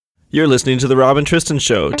You're listening to The Rob and Tristan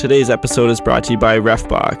Show. Today's episode is brought to you by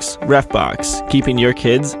Refbox. Refbox, keeping your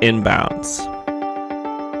kids in bounds.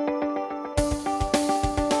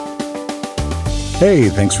 Hey,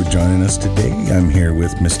 thanks for joining us today. I'm here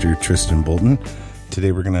with Mr. Tristan Bolton.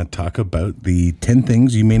 Today we're going to talk about the 10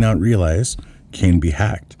 things you may not realize can be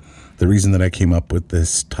hacked. The reason that I came up with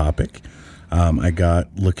this topic, I got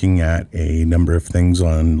looking at a number of things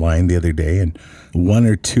online the other day, and one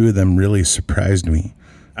or two of them really surprised me.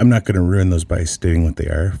 I'm not going to ruin those by stating what they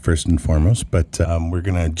are, first and foremost, but we're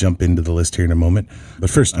going to jump into the list here in a moment. But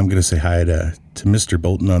first, I'm going to say hi to Mr.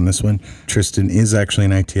 Bolton on this one. Tristan is actually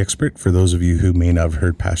an IT expert, for those of you who may not have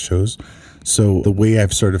heard past shows. So the way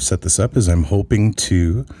I've sort of set this up is I'm hoping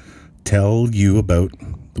to tell you about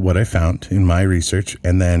what I found in my research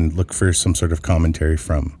and then look for some sort of commentary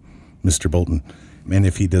from Mr. Bolton. And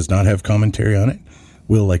if he does not have commentary on it,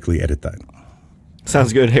 we'll likely edit that.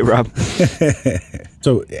 Sounds good. Hey, Rob.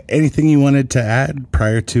 So anything you wanted to add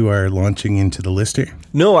prior to our launching into the list here?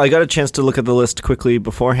 No, I got a chance to look at the list quickly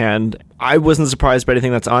beforehand. I wasn't surprised by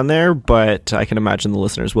anything that's on there, but I can imagine the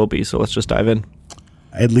listeners will be, so let's just dive in.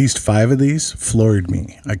 At least 5 of these floored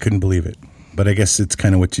me. I couldn't believe it. But I guess it's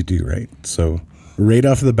kind of what you do, right? So right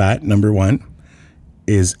off the bat, number 1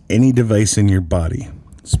 is any device in your body.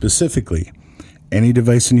 Specifically, any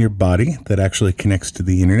device in your body that actually connects to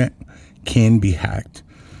the internet can be hacked.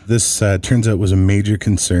 This turns out was a major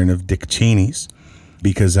concern of Dick Cheney's,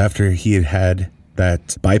 because after he had had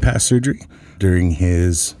that bypass surgery during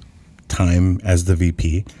his time as the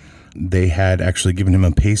VP, they had actually given him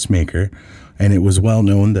a pacemaker, and it was well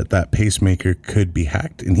known that that pacemaker could be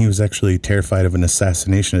hacked, and he was actually terrified of an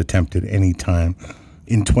assassination attempt at any time.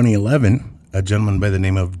 In 2011, a gentleman by the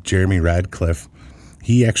name of Jeremy Radcliffe,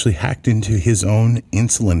 he actually hacked into his own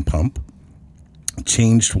insulin pump,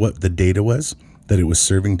 changed what the data was that it was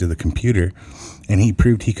serving to the computer, and he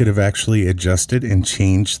proved he could have actually adjusted and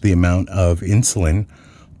changed the amount of insulin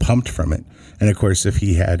pumped from it. And of course, if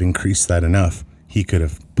he had increased that enough, he could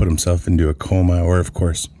have put himself into a coma or, of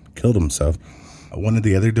course, killed himself. One of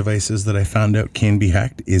the other devices that I found out can be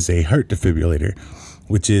hacked is a heart defibrillator,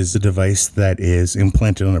 which is a device that is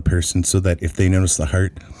implanted on a person so that if they notice the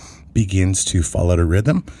heart begins to fall out of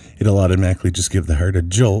rhythm, it'll automatically just give the heart a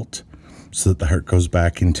jolt so that the heart goes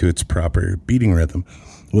back into its proper beating rhythm.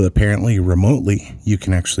 Well, apparently remotely, you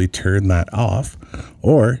can actually turn that off,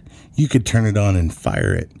 or you could turn it on and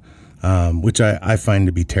fire it, which I find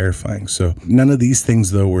to be terrifying. So none of these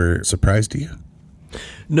things, though, were a surprise to you?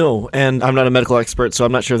 No, and I'm not a medical expert, so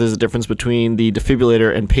I'm not sure if there's a difference between the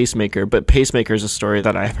defibrillator and pacemaker, but pacemaker is a story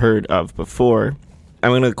that I've heard of before. I'm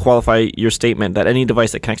going to qualify your statement that any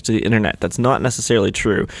device that connects to the internet, that's not necessarily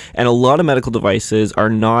true. And a lot of medical devices are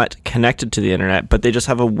not connected to the internet, but they just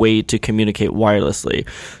have a way to communicate wirelessly.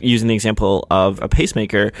 Using the example of a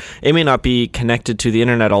pacemaker, it may not be connected to the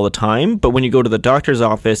internet all the time, but when you go to the doctor's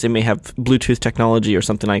office, it may have Bluetooth technology or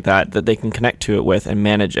something like that they can connect to it with and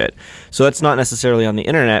manage it. So that's not necessarily on the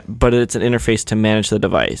internet, but it's an interface to manage the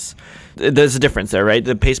device. There's a difference there, right?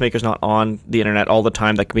 The pacemaker's not on the internet all the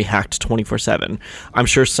time. That can be hacked 24/7. I'm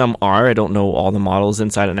sure some are. I don't know all the models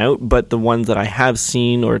inside and out, but the ones that I have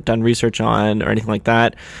seen or done research on or anything like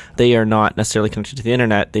that, they are not necessarily connected to the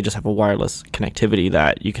internet. They just have a wireless connectivity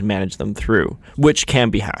that you can manage them through, which can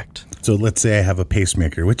be hacked. So let's say I have a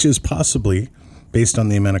pacemaker, which is possibly, based on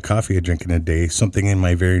the amount of coffee I drink in a day, something in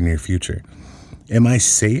my very near future. Am I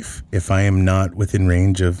safe if I am not within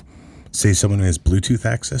range of, say, someone who has Bluetooth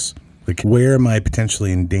access? Like, where am I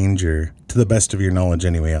potentially in danger, to the best of your knowledge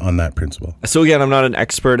anyway, on that principle? So again, I'm not an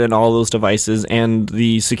expert in all those devices and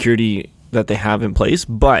the security that they have in place,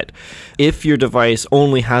 but if your device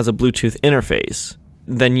only has a Bluetooth interface,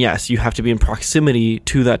 then yes, you have to be in proximity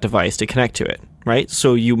to that device to connect to it, right?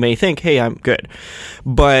 So you may think, hey, I'm good.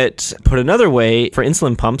 But put another way, for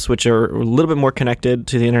insulin pumps, which are a little bit more connected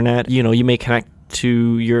to the internet, you may connect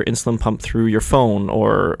to your insulin pump through your phone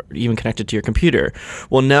or even connected to your computer.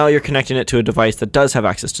 Well, now you're connecting it to a device that does have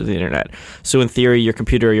access to the internet. So in theory, your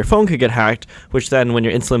computer or your phone could get hacked, which then when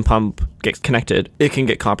your insulin pump gets connected, it can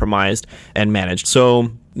get compromised and managed.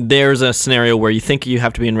 So there's a scenario where you think you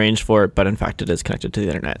have to be in range for it, but in fact it is connected to the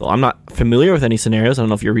internet. Well, I'm not familiar with any scenarios. I don't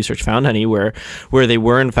know if your research found any where they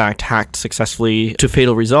were in fact hacked successfully to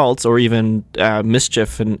fatal results or even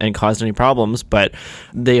mischief and caused any problems, but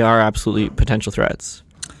they are absolutely potential threats.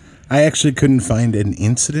 I actually couldn't find an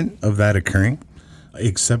incident of that occurring,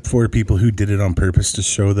 except for people who did it on purpose to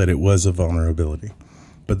show that it was a vulnerability.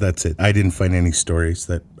 But that's it. I didn't find any stories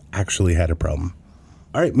that actually had a problem.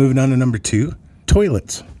 All right, moving on to number 2.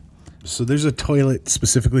 Toilets. So there's a toilet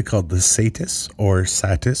specifically called the Satis or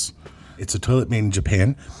Satis. It's a toilet made in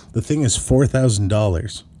Japan. The thing is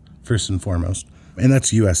 $4,000 first and foremost, and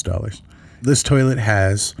that's US dollars. This toilet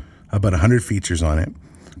has about 100 features on it.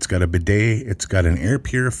 It's got a bidet, it's got an air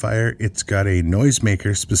purifier, it's got a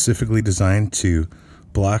noisemaker specifically designed to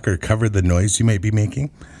block or cover the noise you might be making.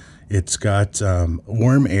 It's got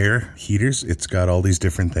warm air heaters, it's got all these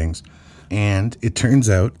different things. And it turns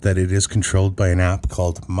out that it is controlled by an app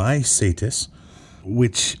called My Satis,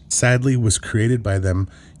 which sadly was created by them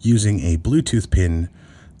using a Bluetooth pin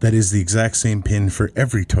that is the exact same pin for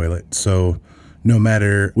every toilet. So no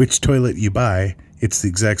matter which toilet you buy, it's the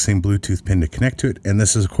exact same Bluetooth pin to connect to it. And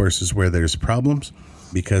this, is, of course, is where there's problems,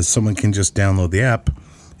 because someone can just download the app,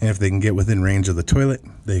 and if they can get within range of the toilet,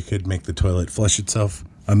 they could make the toilet flush itself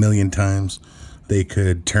 1,000,000 times. They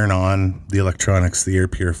could turn on the electronics, the air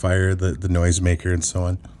purifier, the noisemaker, and so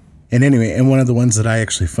on. And anyway, and one of the ones that I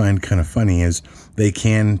actually find kind of funny is they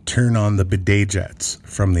can turn on the bidet jets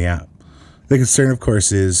from the app. The concern, of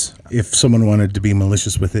course, is if someone wanted to be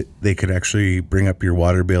malicious with it, they could actually bring up your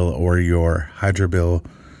water bill or your hydro bill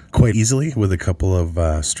quite easily with a couple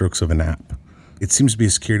of strokes of an app. It seems to be a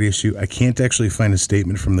security issue. I can't actually find a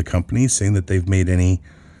statement from the company saying that they've made any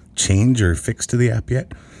change or fix to the app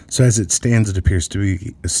yet. So as it stands, it appears to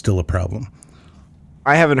be still a problem.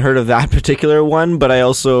 I haven't heard of that particular one, but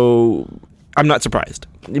I'm not surprised.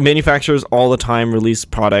 Manufacturers all the time release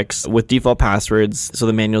products with default passwords, so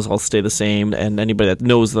the manuals all stay the same, and anybody that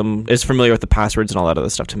knows them is familiar with the passwords and all that other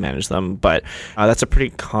stuff to manage them. But that's a pretty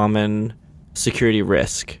common security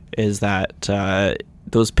risk, is that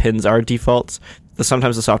those pins are defaults.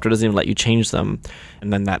 Sometimes the software doesn't even let you change them,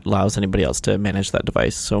 and then that allows anybody else to manage that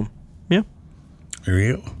device. So, yeah. There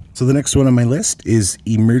you go. So the next one on my list is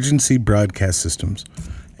emergency broadcast systems.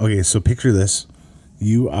 Okay, so picture this.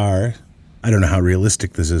 You are, I don't know how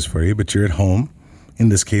realistic this is for you, but you're at home, in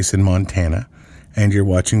this case in Montana, and you're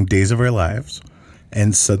watching Days of Our Lives,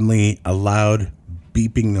 and suddenly a loud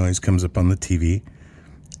beeping noise comes up on the TV,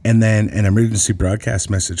 and then an emergency broadcast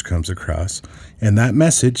message comes across, and that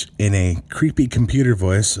message, in a creepy computer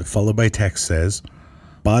voice followed by text, says,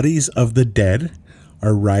 "Bodies of the dead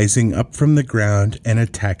are rising up from the ground and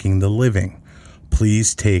attacking the living.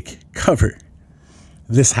 Please take cover."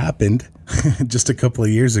 This happened just a couple of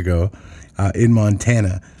years ago in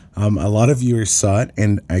Montana. A lot of viewers saw it,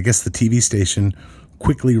 and I guess the TV station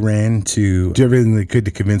quickly ran to do everything they could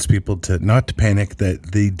to convince people not to panic,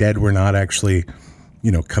 that the dead were not actually,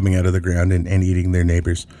 coming out of the ground and eating their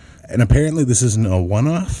neighbors. And apparently this isn't a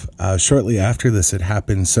one-off. Shortly after this, it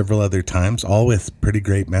happened several other times, all with pretty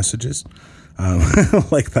great messages.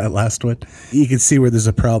 Like that last one. You can see where there's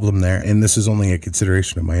a problem there, and this is only a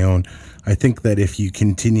consideration of my own. I think that if you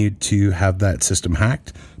continued to have that system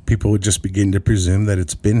hacked, people would just begin to presume that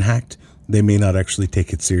it's been hacked. They may not actually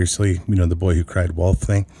take it seriously, the boy who cried wolf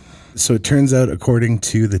thing. So it turns out, according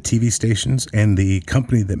to the TV stations and the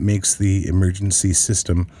company that makes the emergency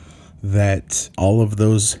system, that all of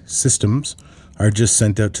those systems are just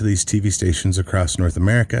sent out to these TV stations across North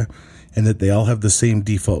America, and that they all have the same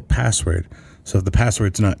default password. So if the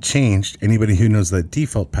password's not changed, anybody who knows that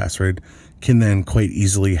default password can then quite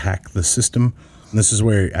easily hack the system. And this is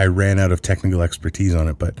where I ran out of technical expertise on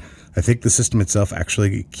it, but I think the system itself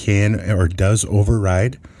actually can or does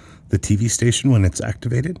override the TV station when it's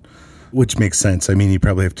activated, which makes sense. I mean, you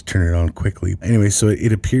probably have to turn it on quickly. Anyway, so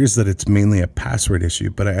it appears that it's mainly a password issue,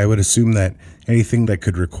 but I would assume that anything that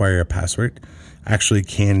could require a password actually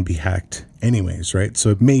can be hacked anyways, right? So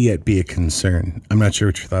it may yet be a concern. I'm not sure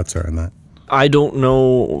what your thoughts are on that. I don't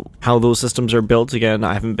know how those systems are built. Again,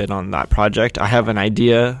 I haven't been on that project. I have an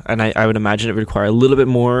idea, and I would imagine it would require a little bit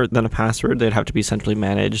more than a password. They'd have to be centrally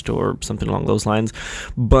managed or something along those lines.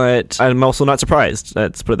 But I'm also not surprised.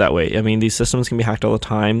 Let's put it that way. I mean, these systems can be hacked all the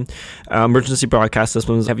time. Emergency broadcast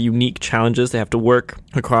systems have unique challenges. They have to work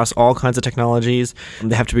across all kinds of technologies.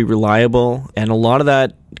 They have to be reliable. And a lot of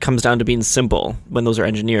that comes down to being simple when those are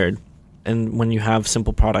engineered. And when you have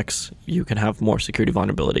simple products, you can have more security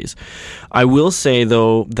vulnerabilities. I will say,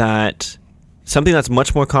 though, that something that's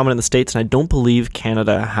much more common in the States, and I don't believe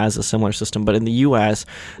Canada has a similar system, but in the US,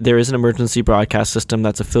 there is an emergency broadcast system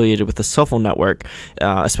that's affiliated with the cell phone network,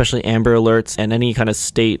 especially Amber Alerts and any kind of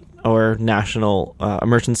state or national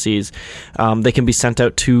emergencies. They can be sent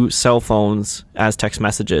out to cell phones as text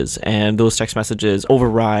messages, and those text messages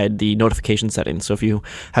override the notification settings. So if you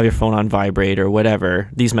have your phone on vibrate or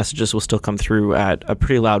whatever, these messages will still come through at a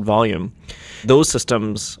pretty loud volume. Those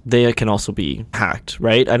systems, they can also be hacked,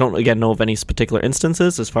 right? I don't, again, know of any particular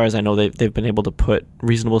instances. As far as I know, they've been able to put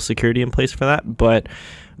reasonable security in place for that, but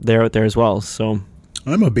they're out there as well. So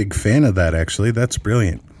I'm a big fan of that, actually. That's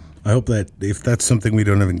brilliant. I hope that if that's something we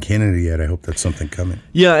don't have in Canada yet, I hope that's something coming.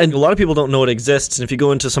 Yeah, and a lot of people don't know it exists. And if you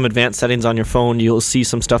go into some advanced settings on your phone, you'll see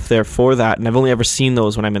some stuff there for that. And I've only ever seen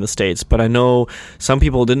those when I'm in the States. But I know some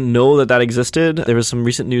people didn't know that that existed. There was some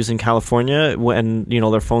recent news in California when,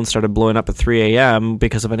 their phones started blowing up at 3 a.m.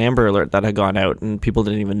 because of an Amber Alert that had gone out. And people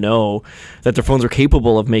didn't even know that their phones were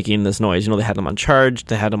capable of making this noise. They had them on charge,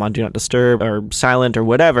 they had them on Do Not Disturb or silent or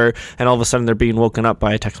whatever. And all of a sudden they're being woken up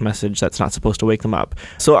by a text message that's not supposed to wake them up.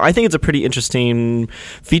 So I think it's a pretty interesting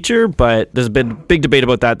feature, but there's been big debate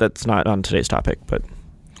about that. That's not on today's topic. But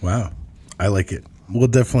wow, I like it. We'll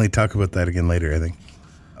definitely talk about that again later, I think.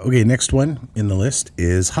 Okay, next one in the list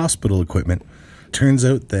is hospital equipment. Turns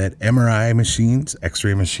out that MRI machines,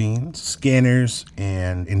 X-ray machines, scanners,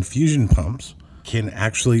 and infusion pumps can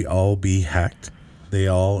actually all be hacked. They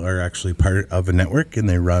all are actually part of a network and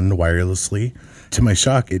they run wirelessly. To my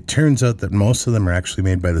shock, it turns out that most of them are actually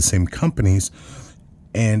made by the same companies.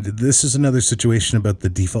 And this is another situation about the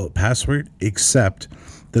default password, except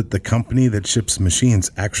that the company that ships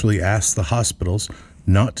machines actually asks the hospitals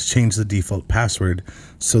not to change the default password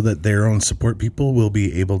so that their own support people will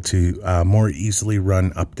be able to more easily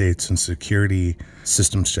run updates and security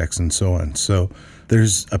systems checks and so on. So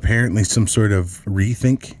there's apparently some sort of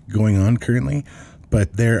rethink going on currently,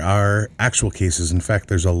 but there are actual cases. In fact,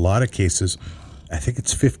 there's a lot of cases, I think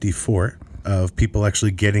it's 54, of people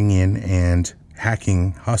actually getting in and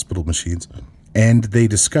hacking hospital machines. And they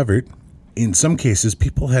discovered, in some cases,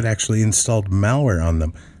 people had actually installed malware on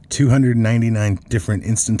them. 299 different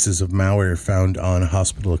instances of malware found on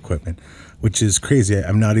hospital equipment, which is crazy.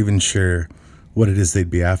 I'm not even sure what it is they'd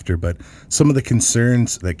be after, but some of the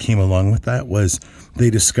concerns that came along with that was they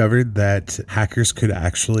discovered that hackers could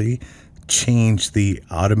actually change the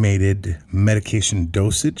automated medication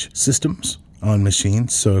dosage systems on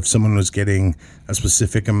machines. So if someone was getting a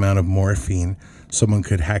specific amount of morphine, someone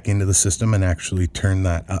could hack into the system and actually turn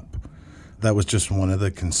that up. That was just one of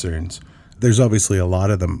the concerns. There's obviously a lot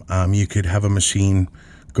of them. You could have a machine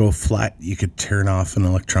go flat. You could turn off an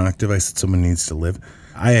electronic device that someone needs to live.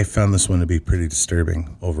 I found this one to be pretty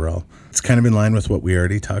disturbing overall. It's kind of in line with what we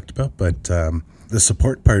already talked about, but the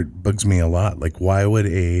support part bugs me a lot. Like, why would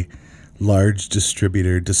a large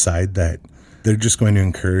distributor decide that they're just going to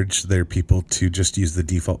encourage their people to just use the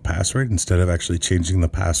default password instead of actually changing the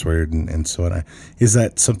password and so on? Is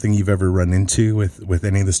that something you've ever run into with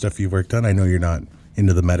any of the stuff you've worked on? I know you're not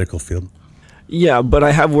into the medical field. Yeah, but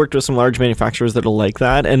I have worked with some large manufacturers that are like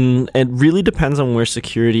that, and it really depends on where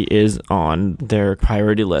security is on their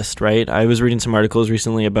priority list, right? I was reading some articles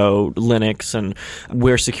recently about Linux and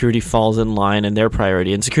where security falls in line in their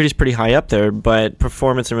priority, and security is pretty high up there, but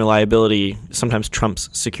performance and reliability sometimes trumps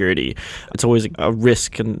security. It's always a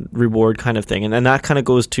risk and reward kind of thing, and that kind of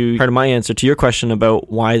goes to part of my answer to your question about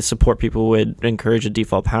why support people would encourage a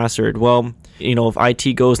default password. Well, if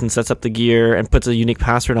IT goes and sets up the gear and puts a unique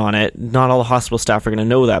password on it, not all the hospital staff are going to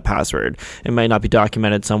know that password. It might not be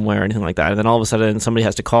documented somewhere or anything like that. And then all of a sudden somebody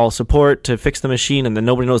has to call support to fix the machine, and then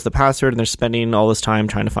nobody knows the password, and they're spending all this time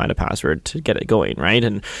trying to find a password to get it going, right?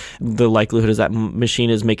 And the likelihood is that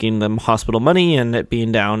machine is making them hospital money, and it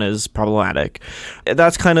being down is problematic.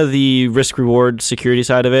 That's kind of the risk-reward security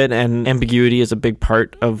side of it, and ambiguity is a big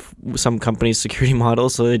part of some companies' security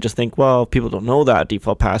models. So they just think, well, people don't know that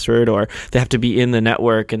default password, or they have to be in the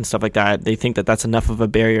network and stuff like that. They think that that's enough of a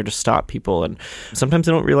barrier to stop people, and sometimes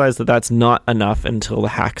they don't realize that that's not enough until the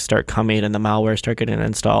hacks start coming and the malware start getting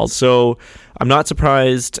installed. So I'm not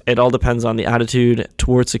surprised. It all depends on the attitude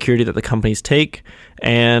towards security that the companies take,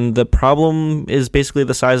 and the problem is basically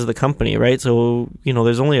the size of the company, right? So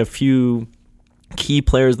there's only a few key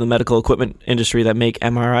players in the medical equipment industry that make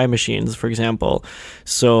MRI machines, for example.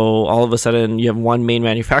 So all of a sudden you have one main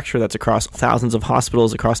manufacturer that's across thousands of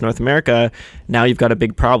hospitals across North America. Now you've got a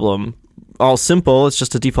big problem. All simple, it's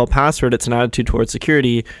just a default password, it's an attitude towards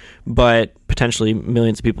security, but potentially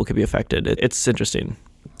millions of people could be affected. It's interesting.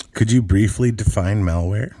 Could you briefly define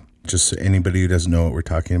malware? Just so anybody who doesn't know what we're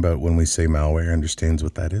talking about when we say malware understands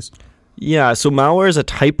what that is. Yeah, so malware is a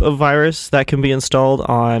type of virus that can be installed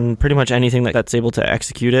on pretty much anything that's able to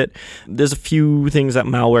execute it. There's a few things that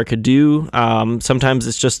malware could do. Sometimes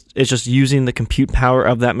it's just using the compute power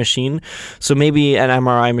of that machine. So maybe an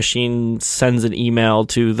MRI machine sends an email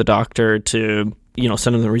to the doctor to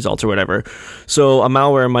send them the results or whatever. So a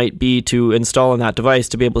malware might be to install on that device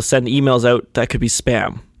to be able to send emails out that could be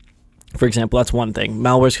spam. For example, that's one thing.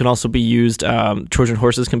 Malwares can also be used. Trojan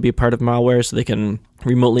horses can be a part of malware, so they can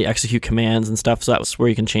remotely execute commands and stuff. So that's where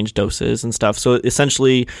you can change doses and stuff. So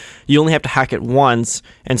essentially, you only have to hack it once,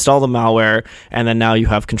 install the malware, and then now you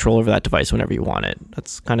have control over that device whenever you want it.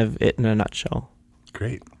 That's kind of it in a nutshell.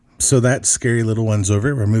 Great. So that scary little one's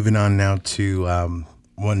over. We're moving on now to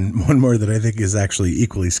one more that I think is actually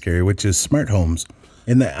equally scary, which is smart homes.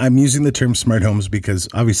 And I'm using the term smart homes because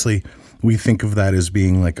obviously we think of that as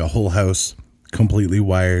being like a whole house completely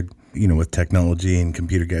wired, with technology and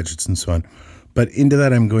computer gadgets and so on. But into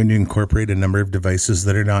that, I'm going to incorporate a number of devices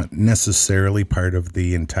that are not necessarily part of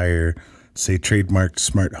the entire, say, trademarked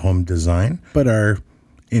smart home design, but are,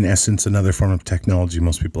 in essence, another form of technology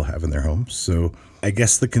most people have in their homes. So I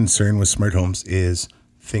guess the concern with smart homes is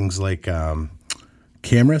things like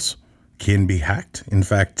cameras can be hacked. In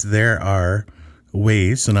fact, there are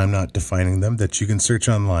ways, and I'm not defining them, that you can search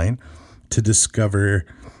online to discover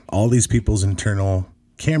all these people's internal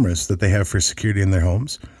cameras that they have for security in their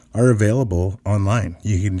homes are available online.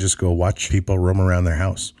 You can just go watch people roam around their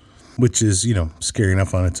house, which is, scary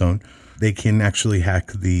enough on its own. They can actually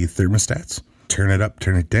hack the thermostats, turn it up,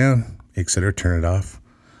 turn it down, etc., turn it off.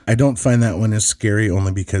 I don't find that one as scary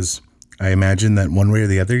only because I imagine that one way or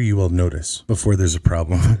the other you will notice before there's a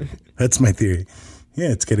problem. That's my theory. Yeah,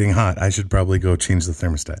 it's getting hot. I should probably go change the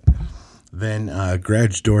thermostat. Then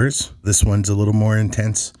garage doors. This one's a little more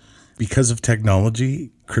intense. Because of technology,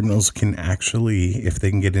 criminals can actually, if they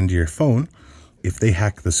can get into your phone, if they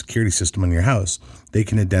hack the security system on your house, they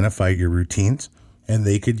can identify your routines, and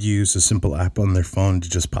they could use a simple app on their phone to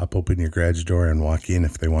just pop open your garage door and walk in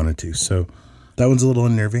if they wanted to. So that one's a little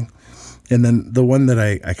unnerving. And then the one that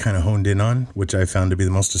I kind of honed in on, which I found to be the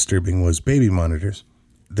most disturbing, was baby monitors.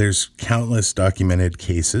 There's countless documented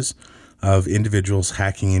cases of individuals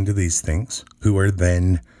hacking into these things who are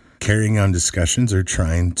then carrying on discussions or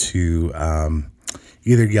trying to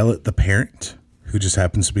either yell at the parent who just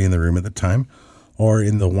happens to be in the room at the time, or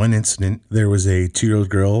in the one incident, there was a 2-year-old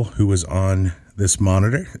girl who was on this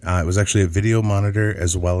monitor. It was actually a video monitor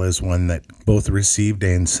as well as one that both received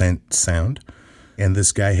and sent sound. And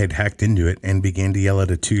this guy had hacked into it and began to yell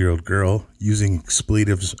at a 2-year-old girl using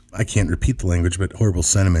expletives. I can't repeat the language, but horrible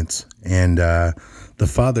sentiments. And the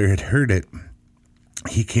father had heard it.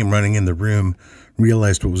 He came running in the room,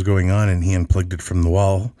 realized what was going on, and he unplugged it from the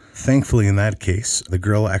wall. Thankfully, in that case, the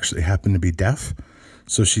girl actually happened to be deaf,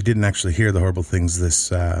 so she didn't actually hear the horrible things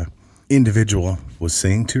this individual was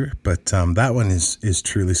saying to her. But that one is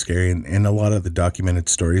truly scary, and a lot of the documented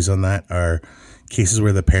stories on that are cases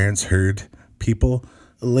where the parents heard people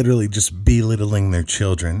literally just belittling their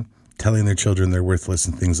children, telling their children they're worthless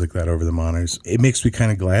and things like that over the monitors. It makes me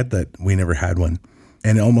kind of glad that we never had one,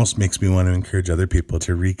 and it almost makes me want to encourage other people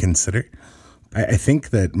to reconsider. I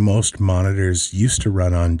think that most monitors used to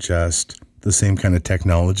run on just the same kind of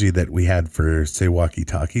technology that we had for, say,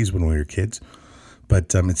 walkie-talkies when we were kids.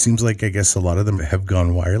 But it seems like, I guess, a lot of them have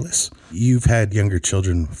gone wireless. You've had younger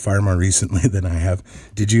children far more recently than I have.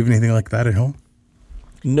 Did you have anything like that at home?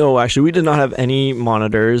 No, actually, we did not have any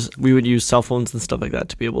monitors. We would use cell phones and stuff like that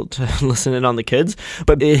to be able to listen in on the kids.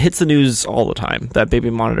 But it hits the news all the time that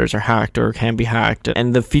baby monitors are hacked or can be hacked.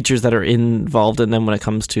 And the features that are involved in them when it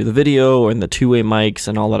comes to the video and the two-way mics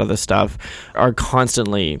and all that other stuff are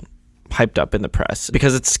constantly hyped up in the press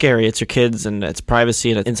because it's scary. It's your kids and it's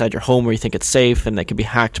privacy and it's inside your home where you think it's safe and they can be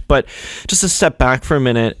hacked. But just to step back for a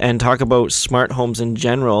minute and talk about smart homes in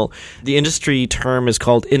general, the industry term is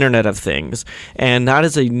called Internet of Things, and that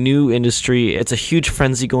is a new industry. It's a huge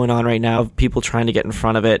frenzy going on right now of people trying to get in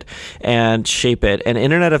front of it and shape it. And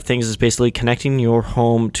Internet of Things is basically connecting your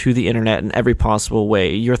home to the internet in every possible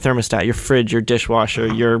way. Your thermostat, your fridge, your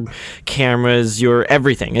dishwasher, your cameras, your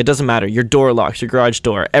everything. It doesn't matter. Your door locks, your garage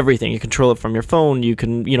door, everything. You control it from your phone. You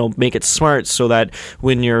can, make it smart so that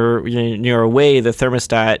when you're away, the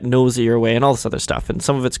thermostat knows that you're away and all this other stuff. And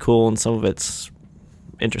some of it's cool and some of it's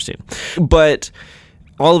interesting. But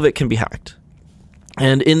all of it can be hacked.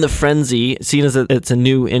 And in the frenzy, seeing as it's a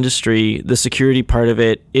new industry, the security part of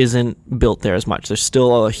it isn't built there as much. There's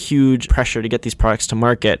still a huge pressure to get these products to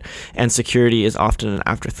market, and security is often an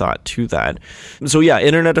afterthought to that. So yeah,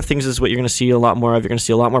 Internet of Things is what you're going to see a lot more of. You're going to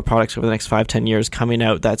see a lot more products over the next 5-10 years coming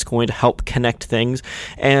out that's going to help connect things.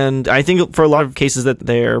 And I think for a lot of cases that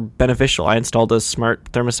they're beneficial. I installed a smart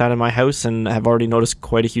thermostat in my house and have already noticed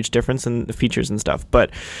quite a huge difference in the features and stuff.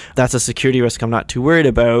 But that's a security risk I'm not too worried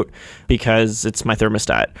about because it's my thermostat.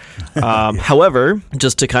 However,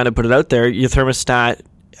 just to kind of put it out there, your thermostat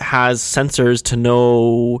has sensors to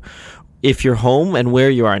know if you're home and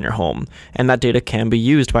where you are in your home. And that data can be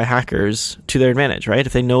used by hackers to their advantage, right?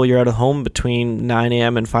 If they know you're out of home between 9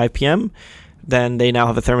 a.m. and 5 p.m., then they now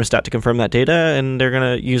have a thermostat to confirm that data, and they're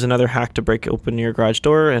going to use another hack to break open your garage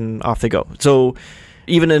door, and off they go. So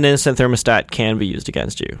even an innocent thermostat can be used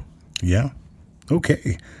against you. Yeah.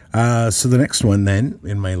 Okay. So the next one then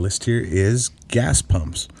in my list here is gas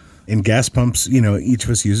pumps. And gas pumps, you know, each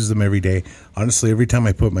of us uses them every day. Honestly, every time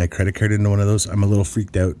I put my credit card into one of those, I'm a little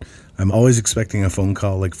freaked out. I'm always expecting a phone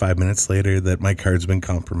call like 5 minutes later that my card's been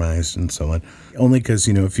compromised and so on. Only because,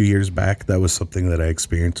 you know, a few years back, that was something that I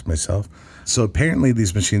experienced myself. So apparently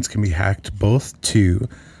these machines can be hacked both to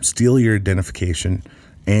steal your identification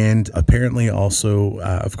and apparently also,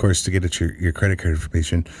 of course, to get at your credit card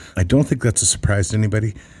information. I don't think that's a surprise to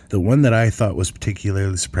anybody. The one that I thought was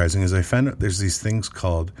particularly surprising is I found out there's these things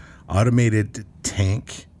called automated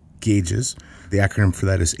tank gauges. The acronym for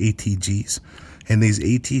that is ATGs. And these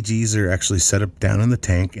ATGs are actually set up down in the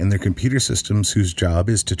tank, and they're computer systems whose job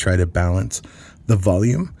is to try to balance the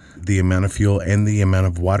volume, the amount of fuel, and the amount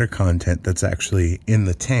of water content that's actually in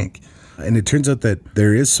the tank. And it turns out that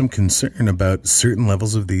there is some concern about certain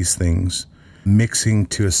levels of these things mixing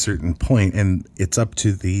to a certain point, and it's up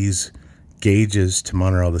to these gauges to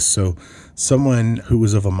monitor all this. So someone who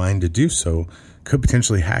was of a mind to do so could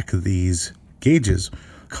potentially hack these gauges,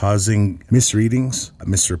 causing misreadings,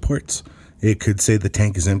 misreports. It could say the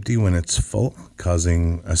tank is empty when it's full,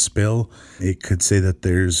 causing a spill. It could say that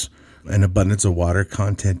there's an abundance of water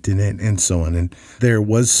content in it, and so on. And there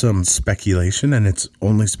was some speculation, and it's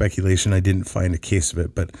only speculation. I didn't find a case of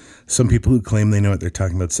it, but some people who claim they know what they're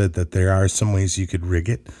talking about said that there are some ways you could rig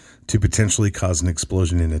it to potentially cause an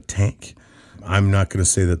explosion in a tank. I'm not going to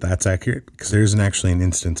say that that's accurate because there isn't actually an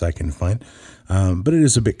instance I can find, but it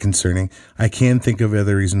is a bit concerning. I can think of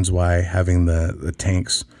other reasons why having the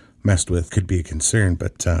tanks messed with could be a concern,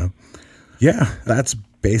 but yeah, that's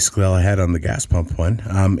basically all I had on the gas pump one.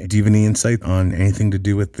 Do you have any insight on anything to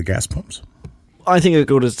do with the gas pumps? I think I'd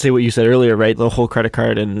go to say what you said earlier, right? The whole credit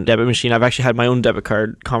card and debit machine. I've actually had my own debit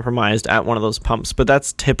card compromised at one of those pumps, but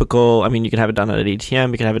that's typical. I mean, you can have it done at an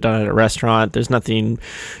ATM, you can have it done at a restaurant. There's nothing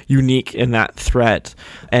unique in that threat.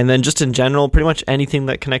 And then just in general, pretty much anything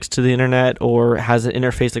that connects to the internet or has an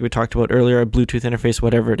interface like we talked about earlier, a Bluetooth interface,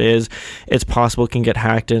 whatever it is, it's possible it can get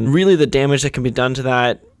hacked. And really the damage that can be done to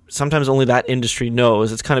that, sometimes only that industry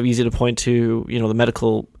knows. It's kind of easy to point to, you know, the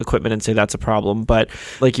medical equipment and say that's a problem. But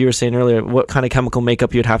like you were saying earlier, what kind of chemical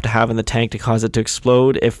makeup you'd have to have in the tank to cause it to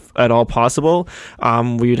explode, if at all possible,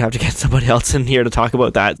 we would have to get somebody else in here to talk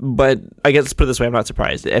about that. But I guess, put it this way, I'm not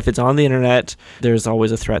surprised. If it's on the internet, there's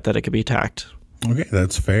always a threat that it could be attacked. Okay,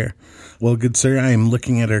 that's fair. Well, good sir, I am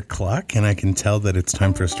looking at our clock and I can tell that it's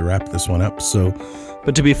time for us to wrap this one up. So,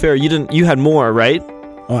 but to be fair, you had more, right?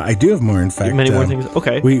 Oh, I do have more, in fact. Many more things.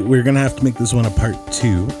 Okay. We're going to have to make this one a part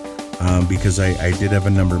 2 because I did have a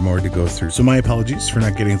number more to go through. So my apologies for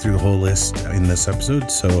not getting through the whole list in this episode.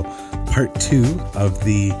 So part 2 of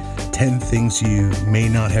the 10 things you may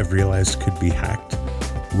not have realized could be hacked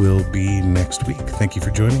will be next week. Thank you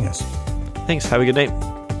for joining us. Thanks. Have a good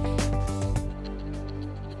night.